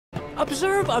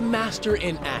Observe a master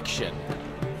in action.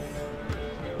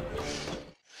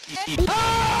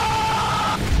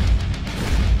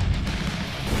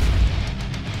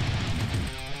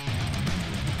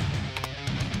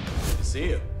 See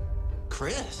you.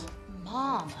 Chris?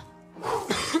 Mom.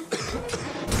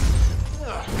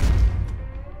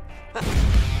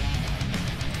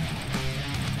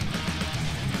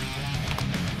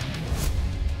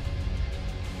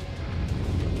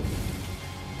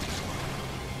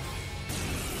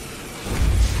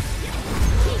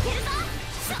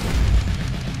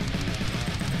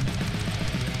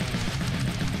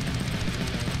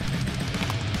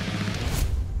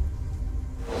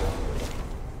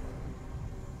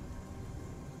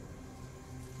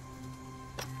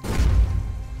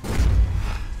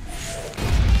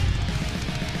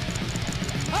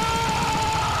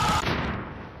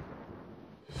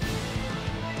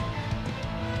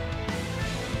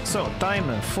 So,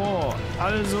 Diamond 4,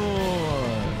 also.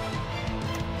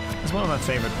 It's one of my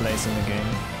favorite plays in the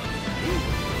game.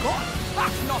 God,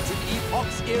 that's not an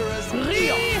Epoch's era's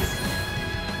Leon!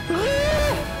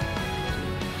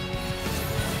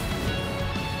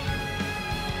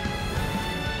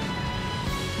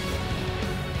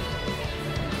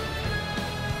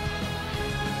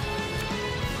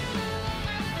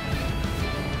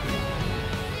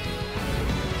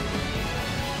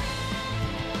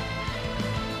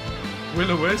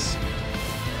 Will-O-Wisp.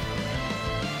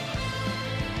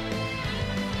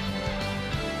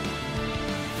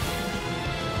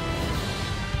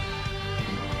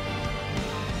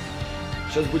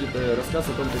 Сейчас будет рассказ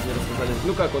о том, как мне рассказали.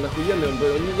 Ну как, он охуенный, он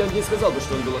был. Я не сказал бы,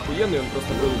 что он был охуенный, он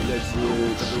просто был, блядь,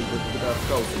 такой в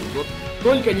хаосе. Вот.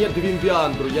 Только не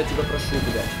Двинбиандру, я тебя прошу,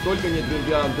 блядь. Только не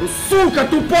Двинбиандру, сука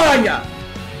тупая!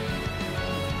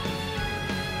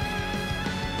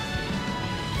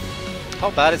 How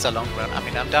bad is a long run? I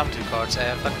mean, I'm down 2 cards.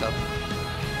 I fucked up.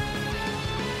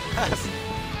 Pass.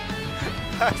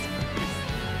 Pass.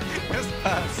 Just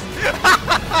pass.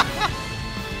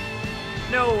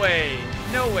 No way.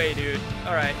 No way, dude.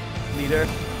 Alright. Leader.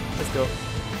 Let's go.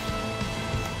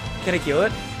 Can I kill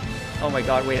it? Oh my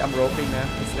god, wait, I'm roping now.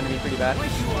 This is gonna be pretty bad.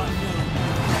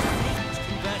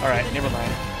 Alright, never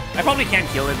mind. I probably can't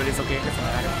kill it, but it's okay. It's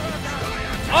alright.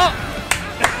 Oh!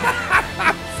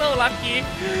 So lucky.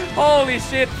 Holy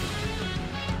shit.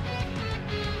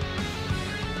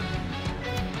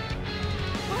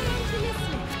 Why aren't you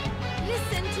listening?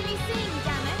 Listen to me sing,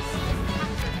 damn it.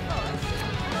 Come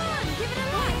on, give it a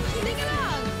run. Sing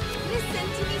along. Listen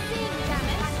to me sing, damn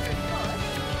it.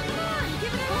 Come on,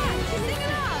 give it a run. Sing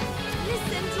along.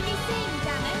 Listen to me sing,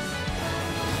 damn it.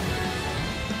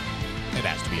 It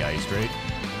has to be iced, right?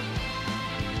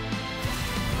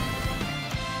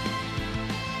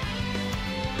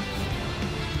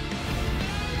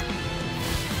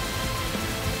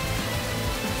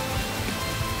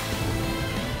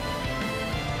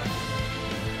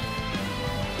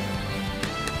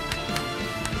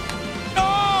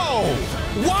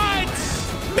 What?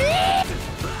 Me?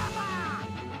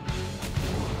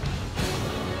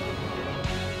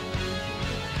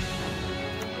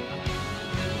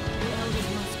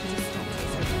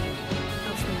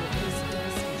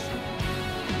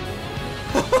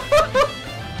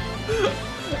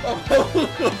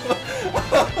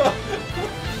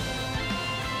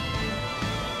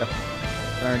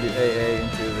 Trying to do AA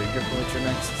into the Griffin Witcher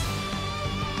next.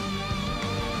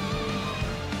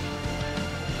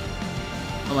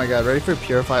 Oh my god, ready for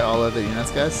purify all other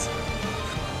units, guys?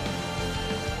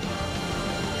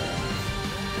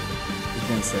 He's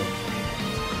gonna say.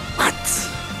 What?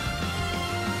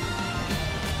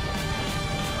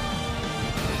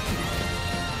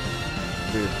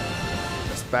 Dude,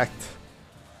 respect.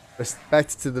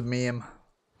 Respect to the meme.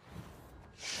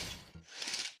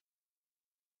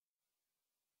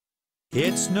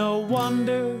 It's no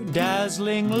wonder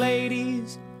dazzling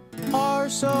ladies are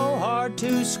so hard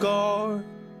to score.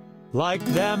 Like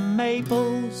them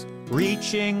maples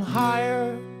reaching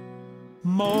higher,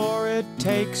 more it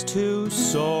takes to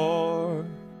soar.